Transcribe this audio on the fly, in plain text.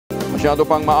Masyado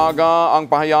pang maaga ang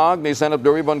pahayag ni Senate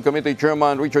Blue Ribbon Committee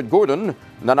Chairman Richard Gordon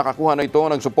na nakakuha na ito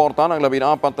ng suporta ng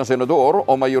 14 na senador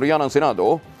o mayoriya ng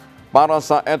Senado para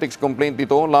sa ethics complaint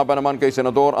nito laban naman kay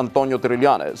Senador Antonio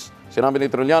Trillanes. Sinabi ni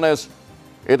Trillanes,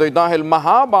 ito'y dahil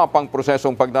mahaba pang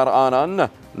prosesong pagdaraanan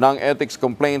ng ethics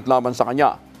complaint laban sa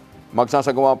kanya.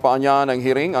 Magsasagawa pa niya ng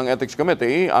hearing ang Ethics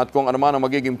Committee at kung ano man ang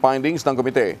magiging findings ng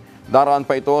komite. Daraan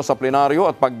pa ito sa plenaryo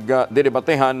at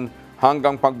pagdidebatehan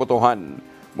hanggang pagbotohan.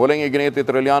 Muling iginit ni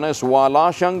Trillanes, wala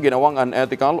siyang ginawang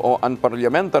unethical o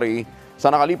unparliamentary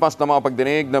sa nakalipas na mga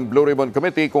pagdinig ng Blue Ribbon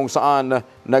Committee kung saan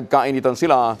nagkainitan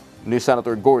sila ni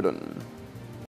Senator Gordon.